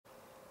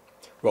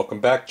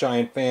Welcome back,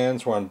 Giant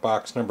fans. We're on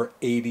box number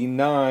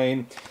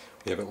 89.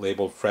 We have it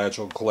labeled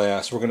Fragile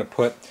Glass. We're going to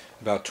put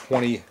about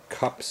 20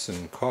 cups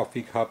and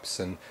coffee cups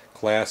and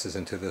glasses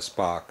into this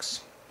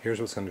box. Here's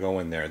what's going to go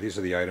in there. These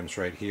are the items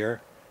right here.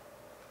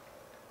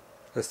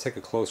 Let's take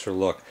a closer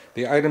look.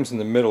 The items in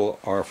the middle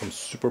are from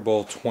Super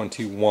Bowl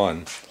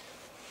 21.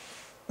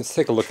 Let's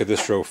take a look at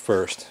this row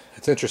first.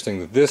 It's interesting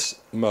that this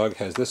mug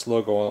has this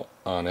logo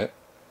on it.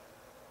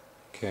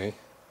 Okay.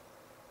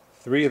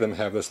 3 of them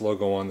have this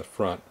logo on the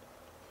front,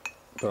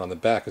 but on the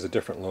back is a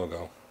different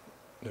logo.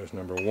 There's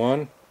number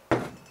 1.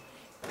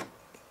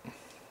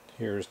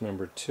 Here's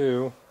number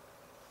 2.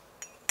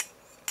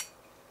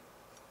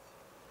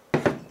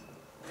 And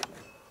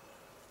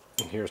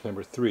here's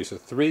number 3. So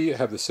 3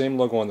 have the same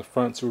logo on the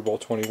front, Super Bowl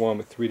 21,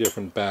 with 3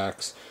 different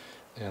backs.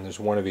 And there's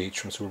one of each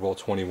from Super Bowl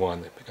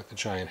 21. They got the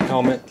Giant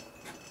helmet,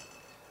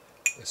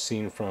 a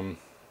scene from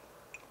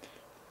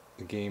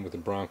the game with the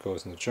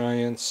Broncos and the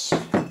Giants,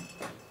 and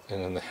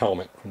then the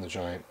helmet from the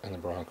Giant and the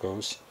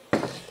Broncos.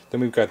 Then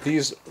we've got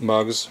these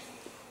mugs.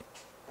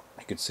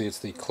 You can see it's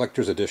the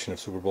collector's edition of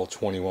Super Bowl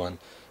 21,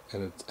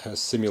 and it has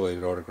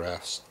simulated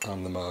autographs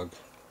on the mug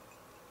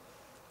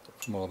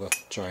from all the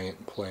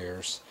Giant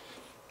players.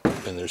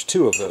 And there's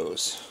 2 of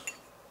those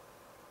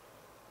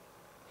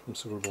from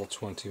Super Bowl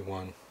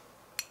 21.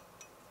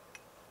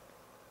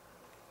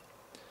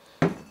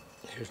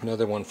 Here's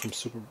another one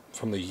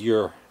from the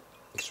year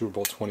of Super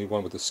Bowl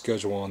 21 with the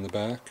schedule on the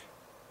back.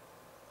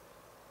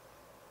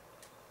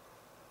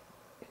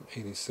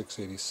 86,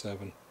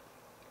 87.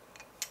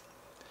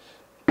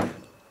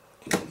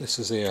 This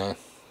is a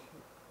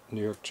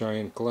New York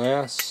Giant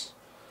glass,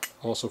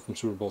 also from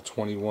Super Bowl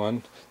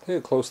 21. Take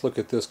a close look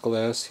at this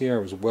glass here.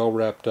 It was well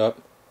wrapped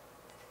up.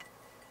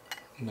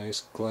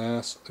 Nice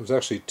glass. There was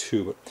actually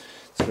 2, but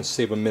it's going to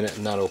save a minute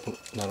and not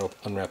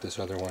unwrap this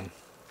other one.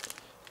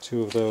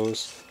 2 of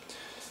those.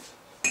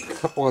 A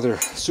couple other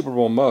Super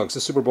Bowl mugs.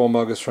 This Super Bowl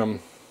mug is from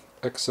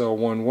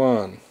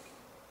XL11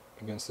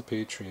 against the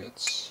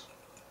Patriots.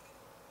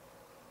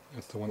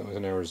 That's the one that was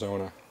in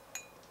Arizona.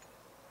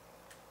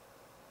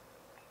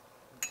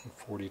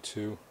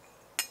 42.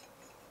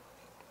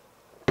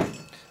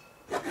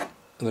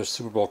 Another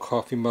Super Bowl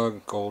coffee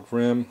mug, gold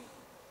rim.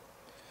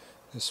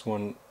 This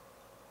one,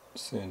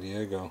 San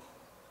Diego.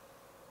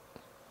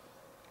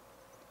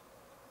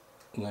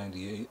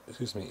 98,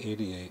 excuse me,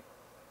 88.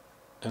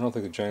 I don't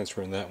think the Giants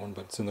were in that one,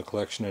 but it's in the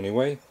collection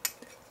anyway.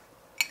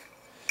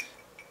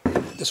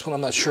 This one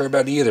I'm not sure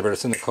about either, but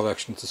it's in the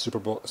collection. It's a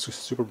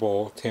Super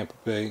Bowl Tampa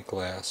Bay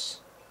glass.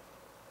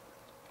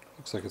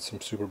 Looks like it's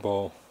some Super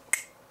Bowl.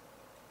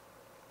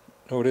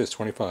 Oh, it is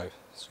 25.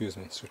 Excuse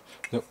me.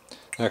 Nope.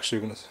 Actually,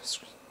 we're going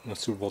to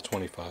Super Bowl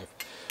 25.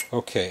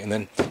 Okay, and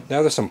then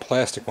now there's some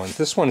plastic ones.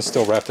 This one is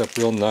still wrapped up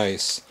real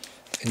nice,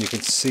 and you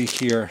can see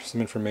here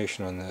some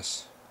information on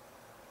this.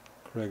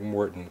 Craig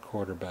Morton,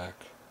 quarterback.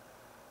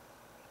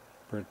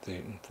 Birth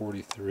date in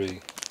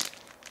 43.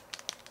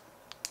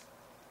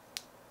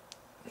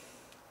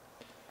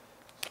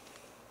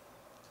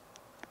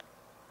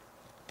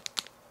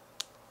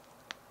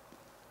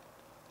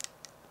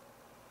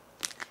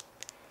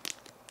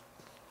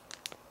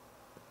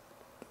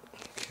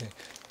 Okay,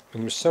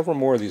 and there's several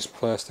more of these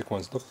plastic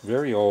ones. Look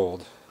very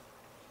old.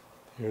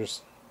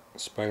 Here's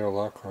Spider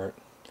Lockhart,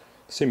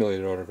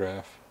 simulated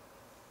autograph.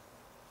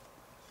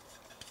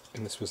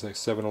 And this was a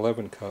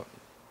 7-Eleven cup.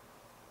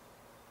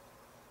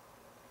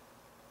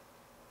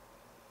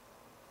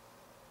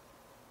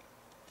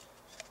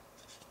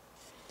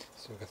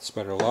 So we've got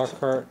Spider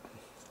Lockhart,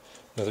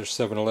 another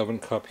 7-Eleven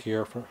cup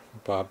here for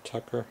Bob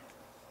Tucker,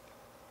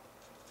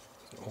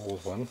 an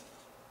old one.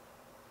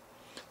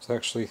 It's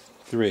actually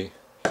 3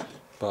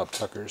 Bob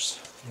Tuckers.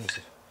 There's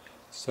a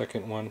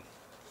second one,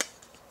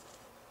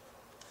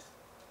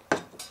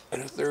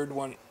 and a third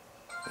one,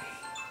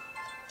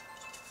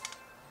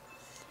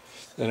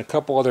 and a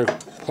couple other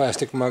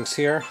plastic mugs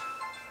here.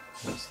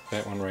 There's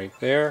that one right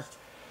there,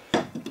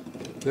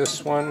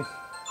 this one,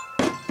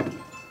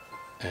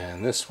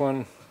 and this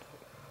one.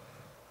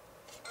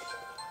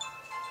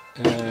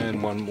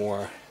 And one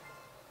more.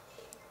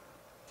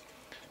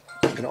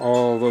 And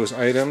all those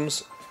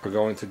items are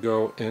going to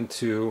go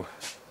into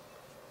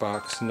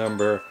box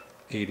number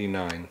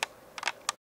 89.